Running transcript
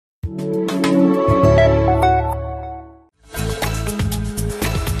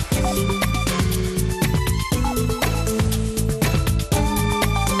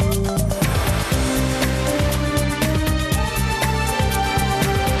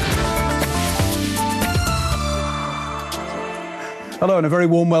Hello and a very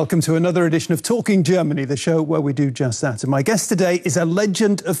warm welcome to another edition of Talking Germany, the show where we do just that. And my guest today is a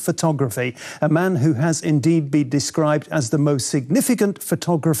legend of photography, a man who has indeed been described as the most significant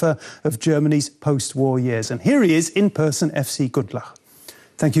photographer of Germany's post-war years. And here he is in person, f.c.Gundlach.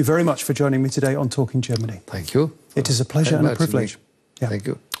 Thank you very much for joining me today on Talking Germany. Thank you. It is a pleasure and a privilege. Yeah. Thank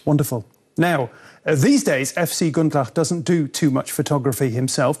you. Wonderful. Now, these days, f.c.Gundlach doesn't do too much photography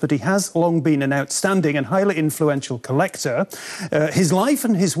himself, but he has long been an outstanding and highly influential collector. His life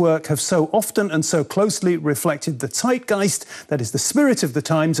and his work have so often and so closely reflected the zeitgeist, that is the spirit of the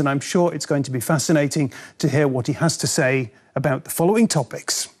times, and I'm sure it's going to be fascinating to hear what he has to say about the following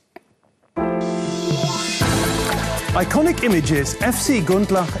topics. Iconic images,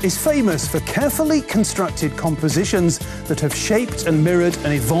 f.c.Gundlach is famous for carefully constructed compositions that have shaped and mirrored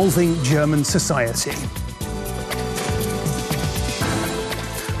an evolving German society.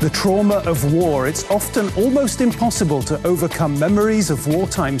 The trauma of war, it's often almost impossible to overcome memories of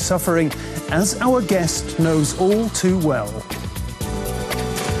wartime suffering, as our guest knows all too well.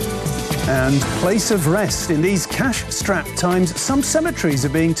 And place of rest. In these cash-strapped times, some cemeteries are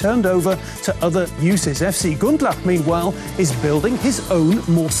being turned over to other uses. f.c.Gundlach, meanwhile, is building his own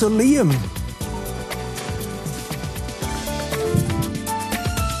mausoleum.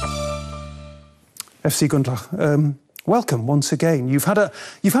 f.c.Gundlach, welcome once again. You've had a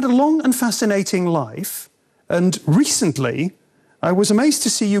long and fascinating life, and recently I was amazed to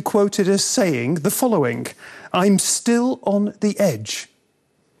see you quoted as saying the following: "I'm still on the edge."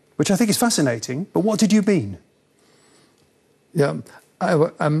 Which I think is fascinating, but what did you mean? Yeah,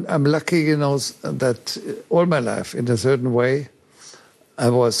 I'm lucky, you know, that all my life, in a certain way, I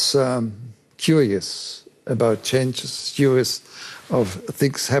was curious about changes, curious of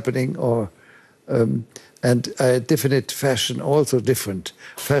things happening, and a definite fashion, also different.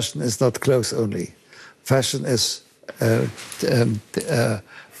 Fashion is not clothes only. Fashion is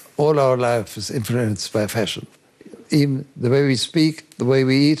all our life is influenced by fashion. Even the way we speak, the way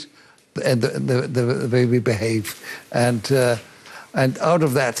we eat, and the way we behave, and out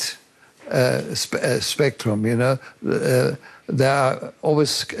of that spectrum, you know, there are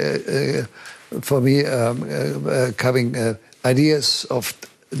always for me coming ideas of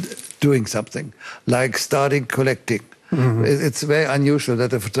doing something, like starting collecting. Mm-hmm. It's very unusual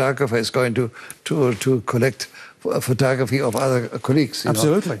that a photographer is going to collect photography of other colleagues.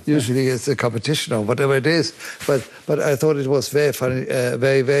 Absolutely. Usually it's a competition or whatever it is. But I thought it was very funny,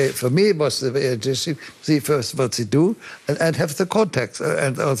 very, for me it was very interesting to see first what they do and have the contacts.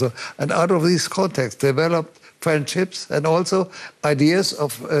 And out of these contacts developed friendships and also ideas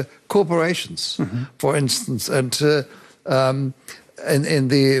of cooperations, mm-hmm. for instance. And in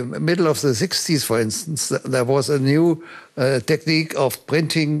the middle of the 60s, for instance, there was a new technique of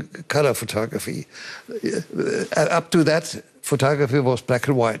printing color photography. Up to that, photography was black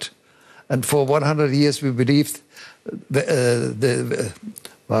and white. And for 100 years, we believed the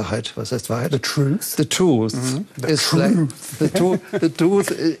Wahrheit, was das Wahrheit? The truth. The truth. Mm-hmm. Is the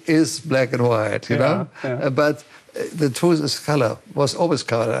truth is black and white, you know? Yeah. But the truth is color, was always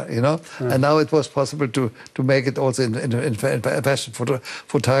color, you know? Yeah. And now it was possible to make it also in fashion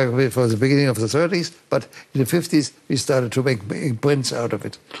photography for the beginning of the 30s, but in the 50s we started to make prints out of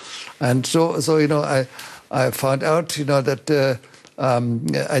it. And so you know, I found out, you know, that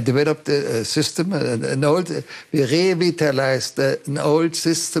I developed a system, we revitalized an old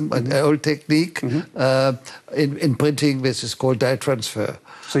system, mm-hmm. an old technique, mm-hmm. In printing, which is called dye transfer.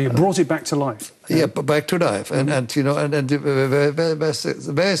 So you brought it back to life. Yeah, back to life, mm-hmm. and you know, and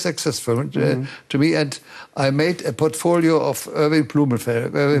very successful mm-hmm. To me. And I made a portfolio of Erwin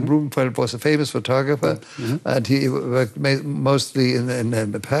Blumenfeld. Erwin mm-hmm. Blumenfeld was a famous photographer, mm-hmm. and he worked mostly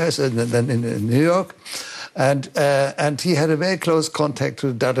in Paris and then in New York. And he had a very close contact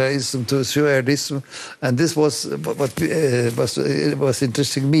to Dadaism, to Surrealism, and this was what was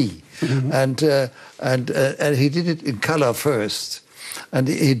interesting me. Mm-hmm. And he did it in color first. And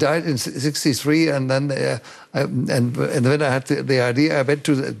he died in '63, and then when I had the idea, I went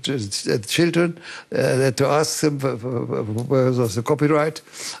to the children to ask them where was the copyright,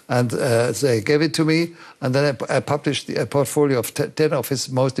 and they gave it to me, and then I published a portfolio of 10 of his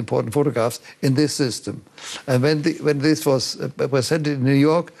most important photographs in this system. And when this was presented in New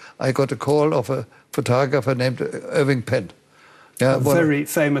York, I got a call of a photographer named Irving Penn. Yeah, a very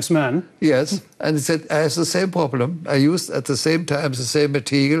famous man. Yes, and he said, I have the same problem. I used at the same time the same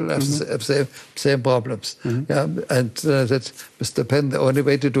material, mm-hmm. the same problems. Mm-hmm. Yeah, and that, Mr. Penn, the only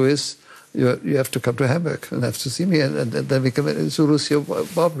way to do is you have to come to Hamburg and have to see me, and then we can solution your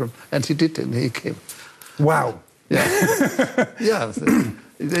problem. And he did, and he came. Wow. Yeah. Yeah.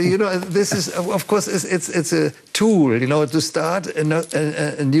 You know, this is, of course, it's a tool, you know, to start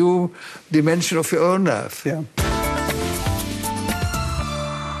a new dimension of your own life. Yeah.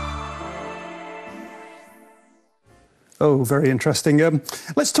 Oh, very interesting.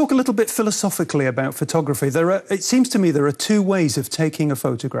 Let's talk a little bit philosophically about photography. It seems to me there are two ways of taking a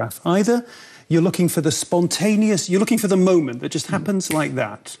photograph. Either you're looking for the spontaneous, you're looking for the moment that just happens like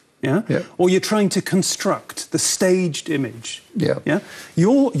that, yeah? Yeah. Or you're trying to construct the staged image. Yeah. Yeah?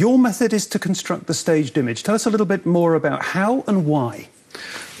 Your method is to construct the staged image. Tell us a little bit more about how and why.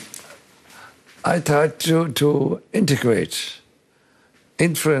 I tried to integrate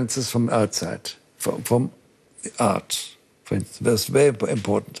influences from outside, from art, for instance. That's very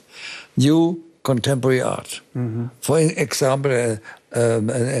important. New contemporary art. Mm-hmm. For example,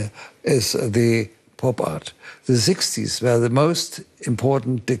 is the pop art. The 60s were the most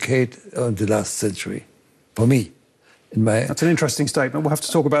important decade of the last century, for me. That's an interesting statement. We'll have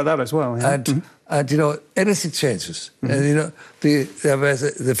to talk about that as well. Yeah? And you know, anything changes. Mm-hmm. And you know, there was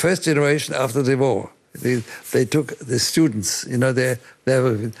the first generation after the war. They took the students. You know,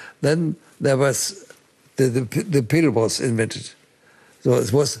 then there was the pill was invented. So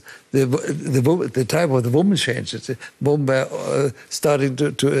it was the type of the woman changed. The women were starting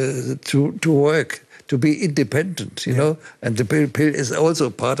to work, to be independent, you know. And the pill is also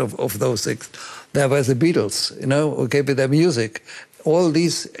part of those things. There was the Beatles, you know, okay, with their music. All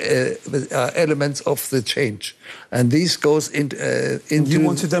these are elements of the change, and these goes into. You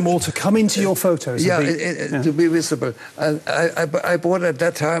wanted them all to come into your photos. To be visible. And I bought at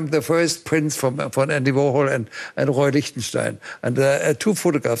that time the first prints from Andy Warhol and Roy Lichtenstein, and there are two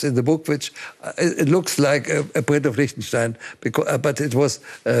photographs in the book which it looks like a print of Lichtenstein, but it was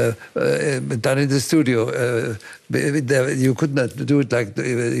done in the studio. You could not do it like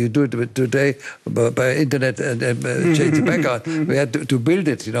you do it today by internet and change the background. We had to build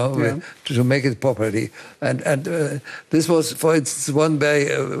it, you know, to make it properly. And this was, for instance, one very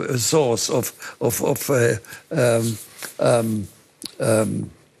source of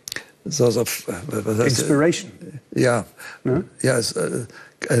inspiration. Ja, ja, es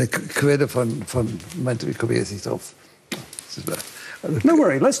eine Quelle von ich komme jetzt nicht drauf. No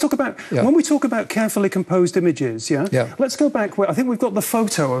worry. Let's talk about when we talk about carefully composed images. Yeah. Let's go back. I think we've got the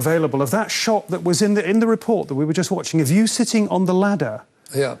photo available of that shot that was in the report that we were just watching of you sitting on the ladder.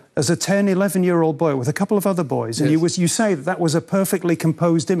 Yeah. As a 10, 11-year-old boy with a couple of other boys, and you say that was a perfectly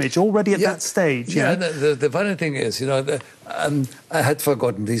composed image already at that stage. Yeah. The funny thing is, you know, I had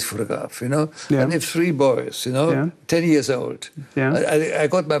forgotten these photographs, you know. Yeah. And if 3 boys, you know, 10 years old, I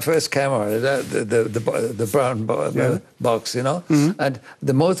got my first camera, the brown box, you know. Mm-hmm. And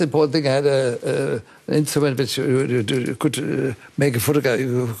the most important thing, I had an instrument which you could make a photograph.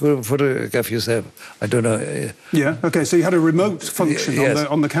 You could photograph yourself. I don't know. Yeah. Okay. So you had a remote function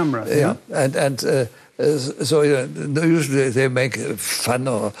on the camera. Yeah. And so usually they make fun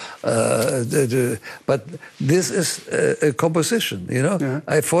but this is a composition, you know. Yeah.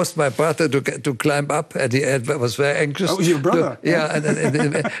 I forced my brother to climb up, and he was very anxious. Oh, your brother? And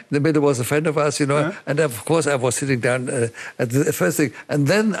in the middle was a friend of ours, you know. Yeah. And of course I was sitting down at the first thing, and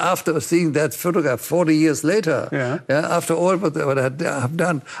then after seeing that photograph 40 years later, after all what I have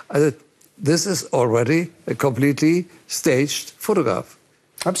done, I said, this is already a completely staged photograph.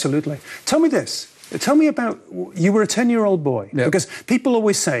 Absolutely. Tell me this. Tell me about, you were a 10-year-old boy, because people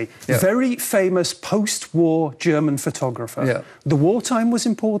always say, very famous post-war German photographer. Yeah. The wartime was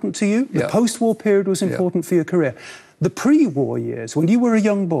important to you, the post-war period was important for your career. The pre-war years, when you were a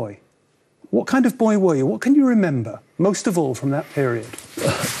young boy, what kind of boy were you? What can you remember, most of all, from that period?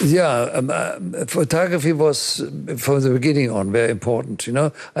 Photography was, from the beginning on, very important, you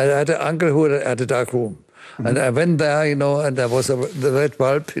know. I had an uncle who had a dark room. Mm-hmm. And I went there, you know, and there was the red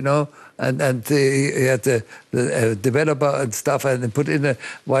bulb, you know, and he had the developer and stuff, and they put in a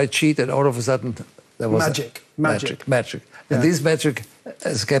white sheet, and all of a sudden there was magic. Yeah. And this magic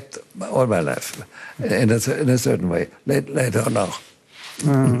has kept all my life in a certain way, later on now.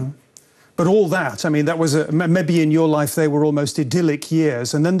 Mm-hmm. But all that, I mean, that was maybe in your life they were almost idyllic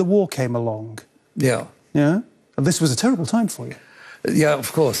years, and then the war came along. Yeah. Yeah? And this was a terrible time for you. Yeah,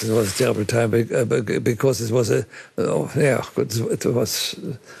 of course, it was a terrible time because it was it was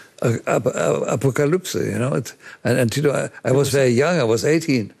apocalypse, you know. And you know, I was very young. I was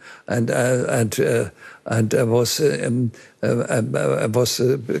 18, and I was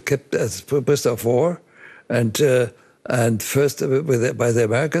kept as prisoner of war, and and first by the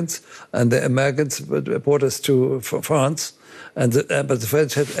Americans, and the Americans brought us to France. And but the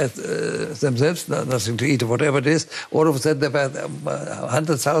French had themselves nothing to eat or whatever it is. All of a sudden, there were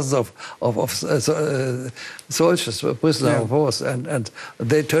hundreds, thousands of soldiers, prisoners of war, and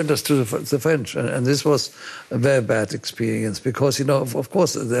they turned us to the French. And this was a very bad experience because, of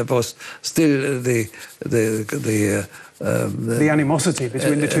course, there was still the animosity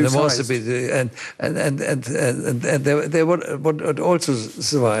between the two sides. And they would also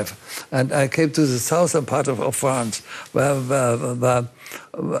survive. And I came to the southern part of France, where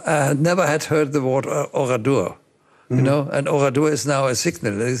I never had heard the word oradour. And oradour is now a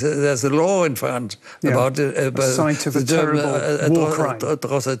signal. There's a law in France about a site of a terrible war crime.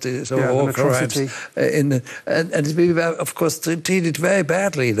 Atrocities or war crimes. And we were, of course, treated very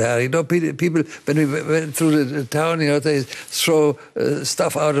badly there. People, when we went through the town, they throw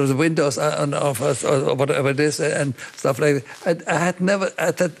stuff out of the windows of us or whatever it is and stuff like that. And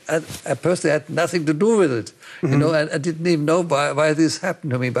I personally had nothing to do with it. And I didn't even know why this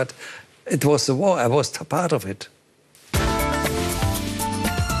happened to me. But it was the war. I was part of it.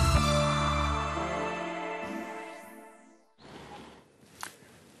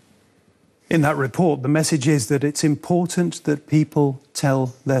 In that report, the message is that it's important that people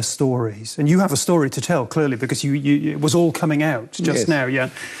tell their stories. And you have a story to tell, clearly, because it was all coming out just now,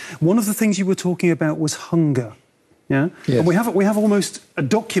 One of the things you were talking about was hunger, Yes. And we have almost a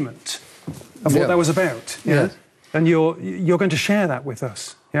document of what that was about, Yes. And you're going to share that with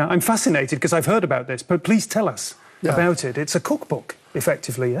us, I'm fascinated because I've heard about this, but please tell us about it. It's a cookbook,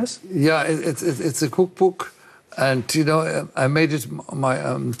 effectively, yes? Yeah, it's a cookbook. And, I made it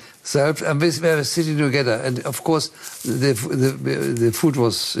myself, and we were sitting together. And, of course, the food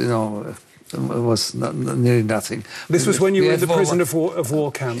was, was nearly nothing. This was when you were in the prison of war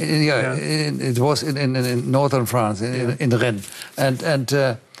camp? It was in northern France, in Rennes.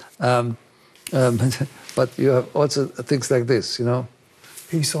 But you have also things like this,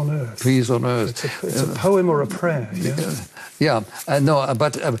 Peace on earth. Peace on earth. It's a poem or a prayer, Yeah, no,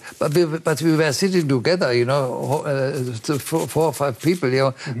 but we were sitting together, 4 or 5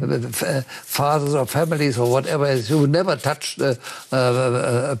 people, fathers or families or whatever it is, who never touched a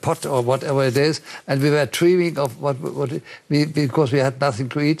pot or whatever it is, and we were dreaming of because we had nothing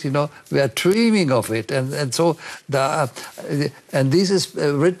to eat, we were dreaming of it, and so and this is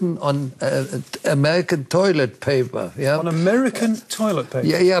written on American toilet paper, On American toilet paper.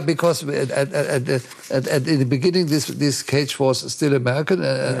 Yeah, because at the beginning this cage was still American,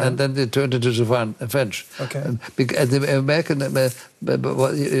 and then they turned it to French. Okay. And the American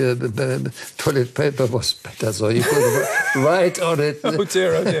toilet paper was better, so you could write on it. Oh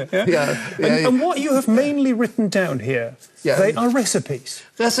dear. Yeah. And what you have mainly written down here, they are recipes.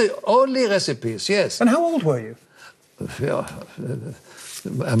 Only recipes, yes. And how old were you?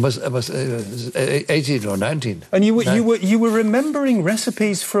 I was 18 or 19. And you were remembering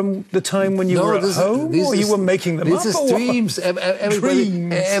recipes from the time when you were at home, or you were making them up? This is dreams.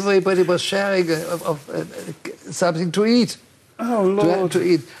 Everybody was sharing something to eat. Oh Lord! To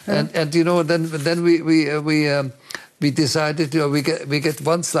eat, and then we decided we get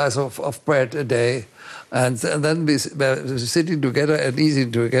 1 slice of bread a day. And then we were sitting together and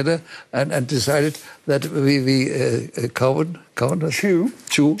eating together, and decided that we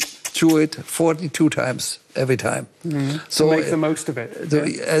chew it 42 times every time. So make the most of it.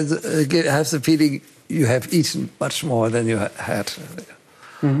 Have the feeling you have eaten much more than you had.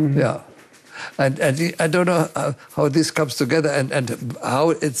 Yeah. And I don't know how this comes together and how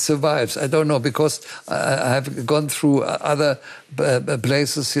it survives. I don't know, because I have gone through other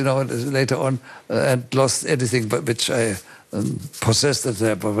places, later on, and lost anything which I possessed at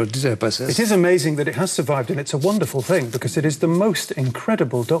that. What did I possess? It is amazing that it has survived, and it's a wonderful thing because it is the most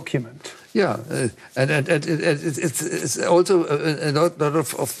incredible document. Yeah, and it's also a lot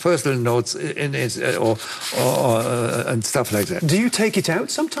of personal notes in it, or and stuff like that. Do you take it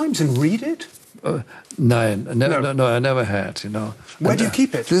out sometimes and read it? No, I never had. Where do you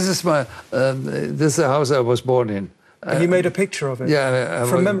keep it? This is this is the house I was born in. And you made a picture of it? Yeah,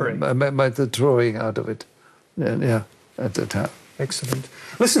 from memory. I made the drawing out of it. Yeah, at the time. Excellent.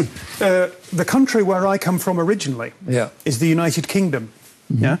 Listen, the country where I come from originally is the United Kingdom.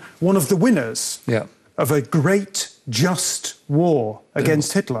 Yeah, one of the winners of a great, just war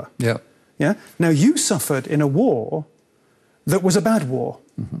against Hitler. Yeah. Now you suffered in a war that was a bad war.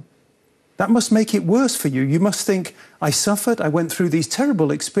 That must make it worse for you. You must think, I suffered, I went through these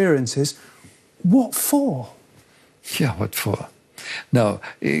terrible experiences. What for? Yeah, what for? Now,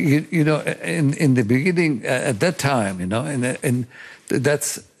 in the beginning, at that time,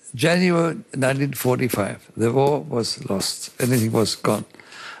 that's January 1945, the war was lost, everything was gone.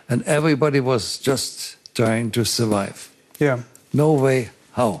 And everybody was just trying to survive. Yeah. No way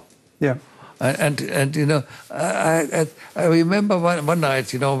how. Yeah. And you know, I remember one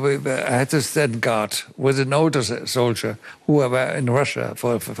night, you know, I had to stand guard with an older soldier who were in Russia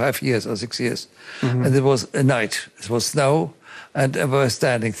for 5 years or 6 years. Mm-hmm. And it was a night, it was snow, and we were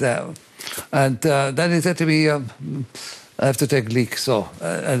standing there. And then he said to me, I have to take a leak. So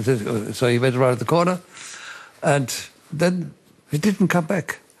he went around the corner, and then he didn't come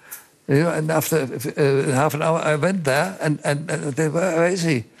back. You know, and after half an hour, I went there, and they were, where is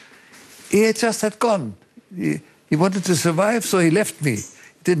he? He had gone. He wanted to survive, so he left me. He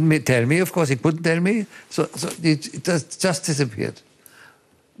didn't tell me, of course, he couldn't tell me, so he just disappeared.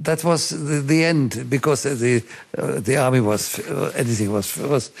 That was the end, because the army was anything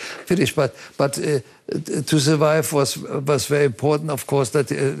was finished. But to survive was very important, of course. That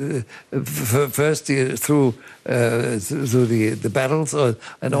first through the battles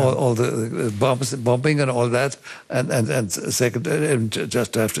and all the bombing and all that, and second,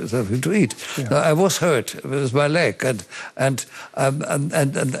 just to have something to eat. Yeah. Now, I was hurt. It was my leg, and I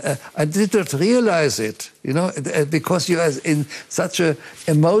did not realize it. You know, because you are in such a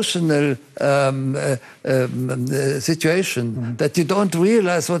emotional situation that you don't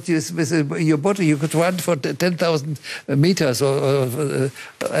realize what with your body. You could run for 10,000 meters, or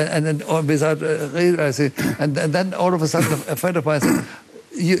without realizing, and then all of a sudden a friend of mine said,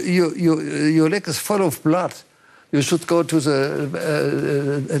 "Your leg is full of blood. You should go to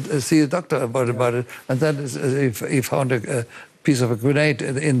see a doctor about it." And then he found a piece of a grenade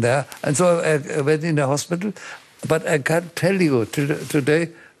in there, and so I went in the hospital. But I can't tell you today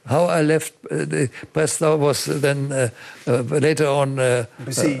how I left. Breslau was then later on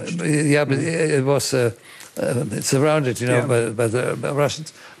besieged. It was surrounded, you know, by the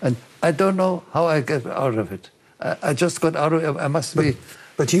Russians, and I don't know how I got out of it. I just got out of it. I must be.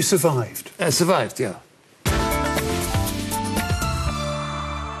 But you survived. I survived, yeah.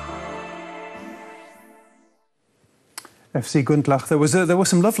 f.c.Gundlach. There were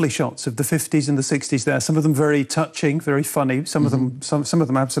some lovely shots of the 50s and the 60s there. Some of them very touching, very funny. Some of them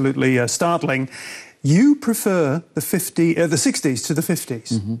absolutely startling. You prefer the 60s to the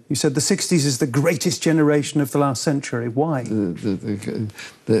 50s. Mm-hmm. You said the 60s is the greatest generation of the last century. Why? The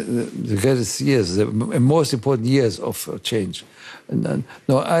greatest years, the most important years of change. No,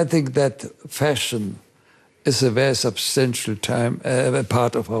 I think that fashion is a very substantial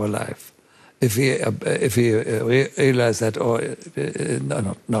part of our life. If we realize that, or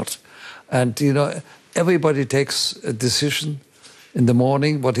not. And, you know, everybody takes a decision in the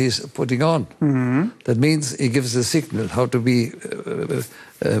morning what he's putting on. Mm-hmm. That means he gives a signal how to be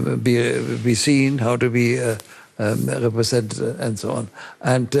seen, how to be represented, and so on.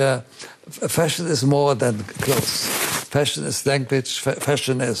 And fashion is more than clothes. Fashion is language.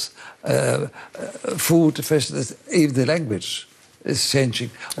 Fashion is food. Fashion is even the language. Is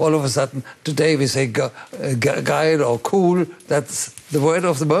changing. All of a sudden, today we say geil or cool. That's the word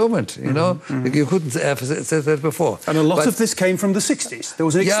of the moment, you know? Mm-hmm. You couldn't have said that before. And a lot of this came from the 60s. There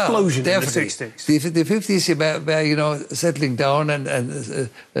was an explosion in the 60s. The 50s were, you know, settling down and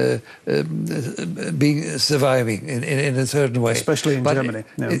surviving in a certain way. Especially in Germany.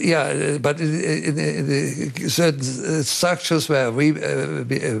 Yeah, but in certain structures were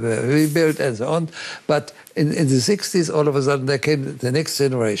rebuilt and so on. But in the 60s, all of a sudden, there came the next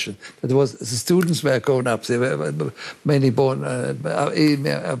generation. That was the students were growing up. They were mainly born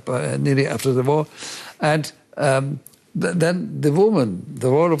nearly after the war, and then the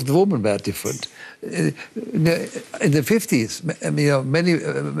role of the woman were different. In the 50s, you know, many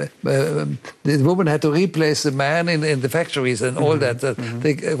the woman had to replace the man in the factories and all that.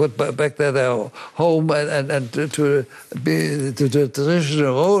 They got back their home and to the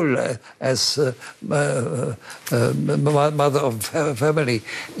traditional role as mother of family.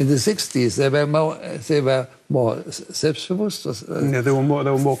 In the 60s, they were more self-sufficient. Yeah, they were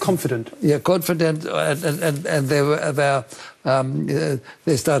more confident. Yeah, confident, and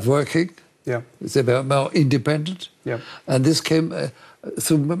they start working. Yeah, they were more independent. Yeah, and this came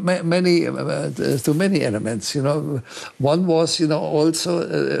through many elements. You know, one was, you know, also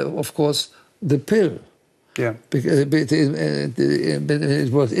of course the pill. Yeah, because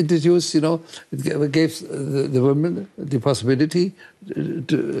it was introduced, you know, it gave the women the possibility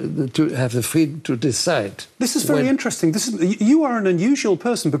to have the freedom to decide. This is very interesting. You are an unusual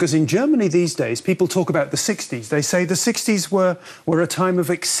person, because in Germany these days people talk about the 60s. They say the 60s were a time of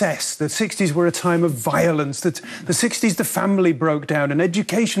excess. The 60s were a time of violence. That the 60s the family broke down and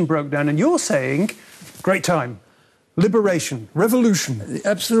education broke down. And you're saying, great time. Liberation, revolution.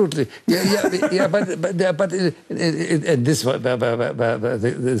 Absolutely, but and this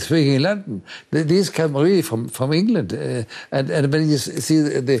the speaking in London, these come really from England, and when you see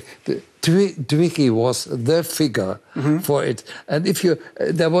the Twiggy was the figure for it, and if you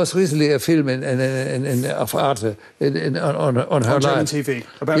there was recently a film of Arte on her life TV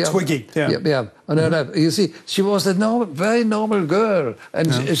about Twiggy, on her life. You see, she was a very normal girl,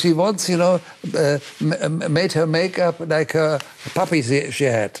 and she once made her makeup like her puppy she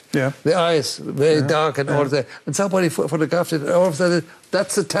had. The eyes very dark and all that, and somebody photographed it. And all of a sudden,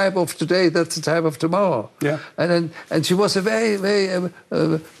 that's the type of today. That's the type of tomorrow. And she was a very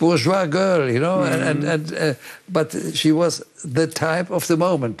bourgeois girl, but she was the type of the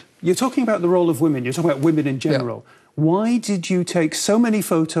moment. You're talking about the role of women. You're talking about women in general. Why did you take so many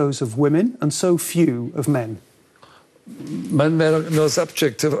photos of women and so few of men? Men were no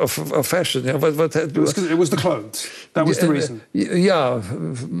subject of fashion. It was the clothes. That was the reason.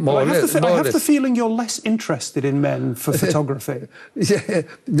 More or less. I have the feeling you're less interested in men for photography.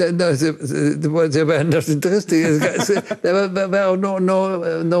 No, they were not interesting. There were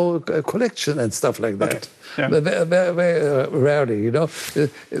no collection and stuff like that. Very rarely,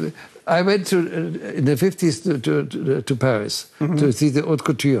 I went in the 50s to Paris to see the haute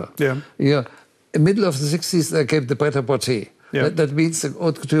couture. In the middle of the 60s, there came the pret-à-porter. That means the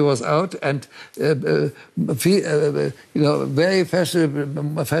haute couture was out, and very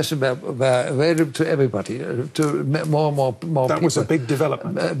fashionable fashion were available to everybody, to more people. That was a big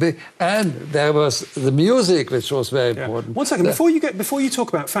development. And there was the music, which was very important. One second, before you talk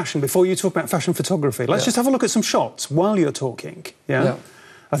about fashion photography, let's just have a look at some shots while you're talking.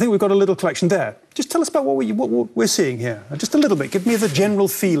 I think we've got a little collection there. Just tell us about what we're seeing here. Just a little bit. Give me the general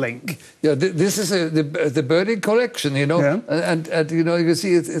feeling. This is the birding collection, and you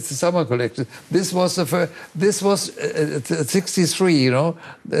see it's a summer collection. This was 63,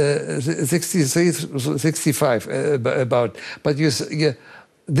 63, 65 about. But this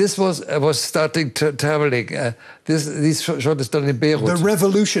was starting traveling. This shot is done in Beirut. The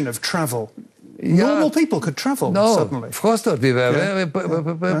revolution of travel. Normal people could travel suddenly. Of course not. We were very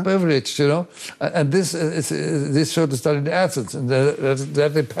privileged, And this shot is done in Athens, and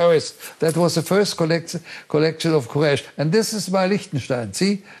that in Paris. That was the first collection of courage. And this is my Liechtenstein.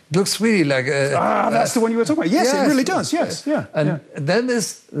 See, it looks really like. That's the one you were talking about. Yes, it really does. Yes, And then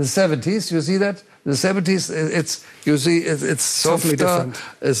there's the 70s. You see that. The 70s, it's softer,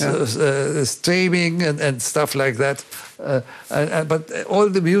 it's streaming and stuff like that. But all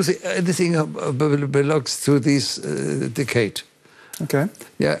the music, everything belongs to this decade. Okay.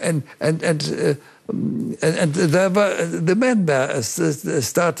 And the men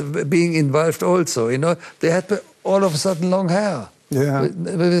started being involved also. They had all of a sudden long hair.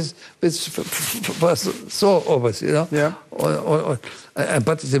 Which was so obvious,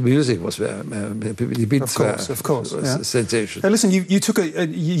 but the music was the beats of course, sensation. Now listen, you took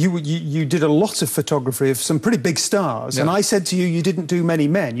you did a lot of photography of some pretty big stars, and I said to you, you didn't do many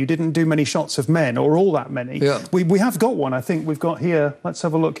men, you didn't do many shots of men, or all that many. We have got one. I think we've got here. Let's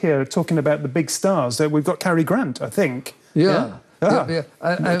have a look here, talking about the big stars. We've got Cary Grant, I think. Tell me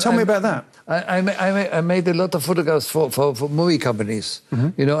about that. I made a lot of photographs for movie companies,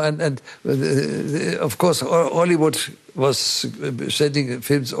 and of course Hollywood was sending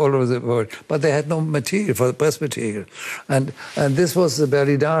films all over the world, but they had no material for the press material, and this was the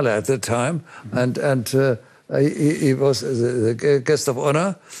Berlinale at the time, and he was the guest of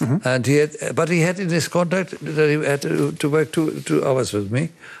honor, and he had in his contract that he had to work 2 hours with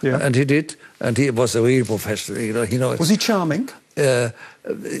me, and he did, and he was a real professional. Was he charming? He's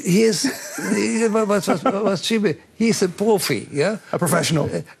a profi, a professional,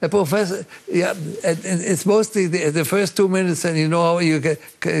 a professor, and it's mostly the first 2 minutes, and you know how you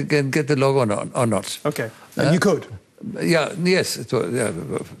can get the logo or not. Okay, and you could. Yes.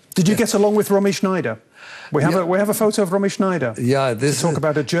 Did you get along with Romy Schneider? We have a photo of Romy Schneider. This talk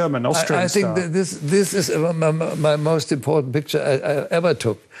about a German Austrian star. I think this is my most important picture I ever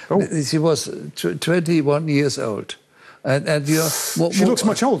took. She was 21 years old. And she looks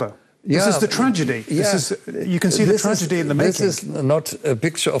much older. This is the tragedy. You can see the tragedy in the making. This is not a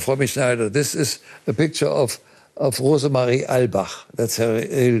picture of Romy Schneider. This is a picture of Rosemarie Albach. That's her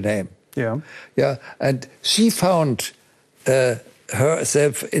real name. And she found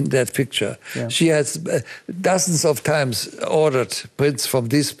herself in that picture. She has dozens of times ordered prints from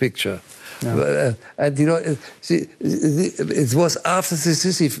this picture. And it was after the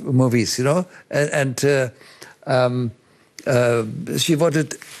Sissy movies, and she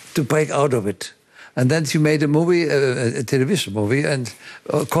wanted to break out of it. And then she made a movie, a television movie, and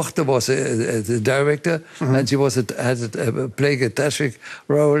Kochte was the director, and she was playing a tragic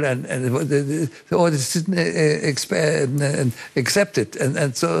role, and the audience didn't accept it,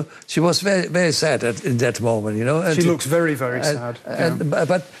 and so she was very, very sad in that moment, you know. And she looks very, very sad.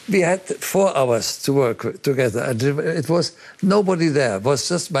 But we had 4 hours to work together, and it was nobody there. It was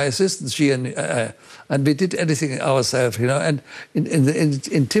just my assistant, she and we did anything ourselves, you know. And in the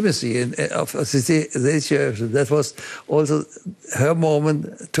intimacy of the situation, that was also her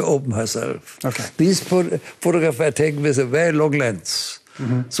moment to open herself. Okay. These photographs were taken with a very long lens,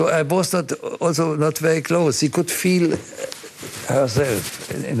 so I was not very close. She could feel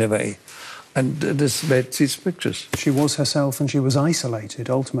herself in a way, and this made these pictures. She was herself, and she was isolated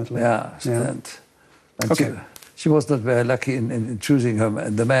ultimately. Yeah. And okay. She was not very lucky in choosing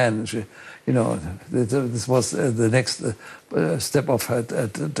the man. You know, this was the next step of her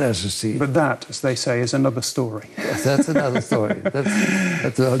tragedy. But that, as they say, is another story. Yes, that's another story.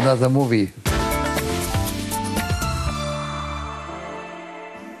 That's another movie.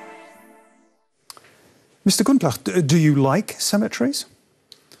 Mr. Gundlach, do you like cemeteries?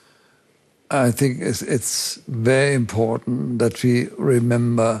 I think it's very important that we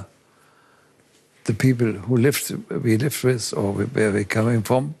remember the people who we lived with, or where we're coming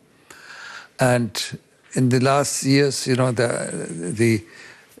from. And in the last years, you know, the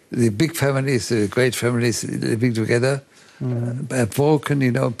big families, the great families living together, have broken.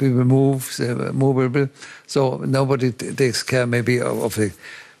 You know, people move, they're movable, so nobody takes care maybe of it.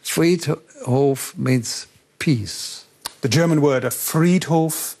 Friedhof means peace. The German word, a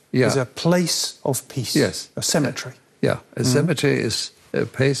Friedhof, yeah, is a place of peace. Yes, a cemetery. Yeah, a cemetery is a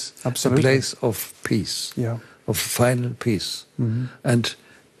place, absolutely, a place of peace. Yeah, of final peace. And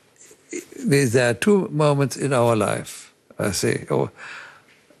there are 2 moments in our life, I say.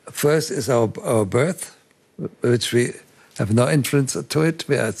 First is our birth, which we have no influence to it.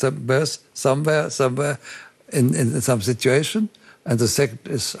 We are birth somewhere in some situation. And the second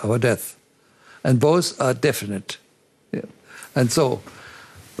is our death. And both are definite. Yeah. And so,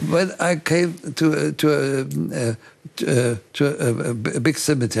 when I came to a big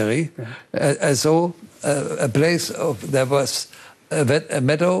cemetery, I saw a place there was a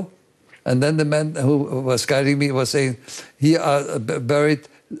meadow, and then the man who was guiding me was saying, "Here are buried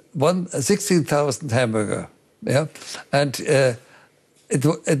 16,000 hamburger." Yeah, and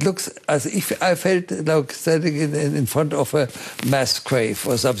it looks as if I felt like standing in front of a mass grave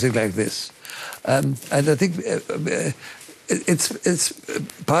or something like this, and I think it's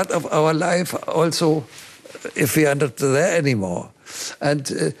part of our life also, if we are not there anymore.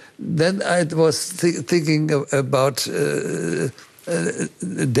 And then I was thinking about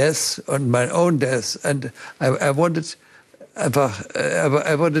death, on my own death, and I wanted to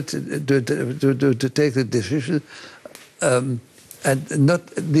take the decision and not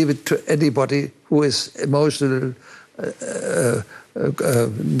leave it to anybody who is emotional,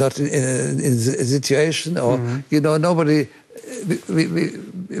 not in a situation, or you know, nobody.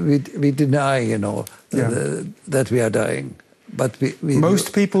 We deny, you know, that we are dying, but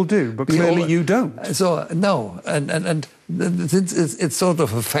most people do, but clearly you don't. So no, and since it's sort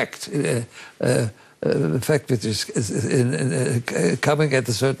of a fact, fact which is coming at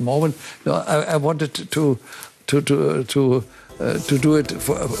a certain moment. No, I wanted to do it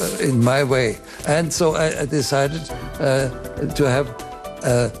in my way, and so I decided to have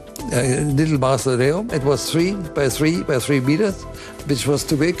a little mausoleum. It was 3 by 3 by 3 meters, which was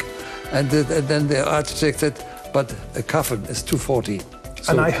too big, and then the architect said, "But a coffin is 240."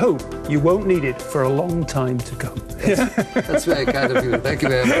 So, and I hope you won't need it for a long time to come. That's very kind of you. Thank you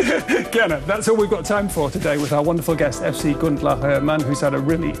very much. Gerne, that's all we've got time for today with our wonderful guest, f.c. Gundlach, a man who's had a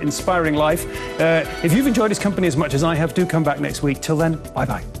really inspiring life. If you've enjoyed his company as much as I have, do come back next week. Till then,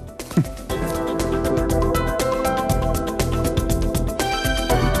 bye-bye.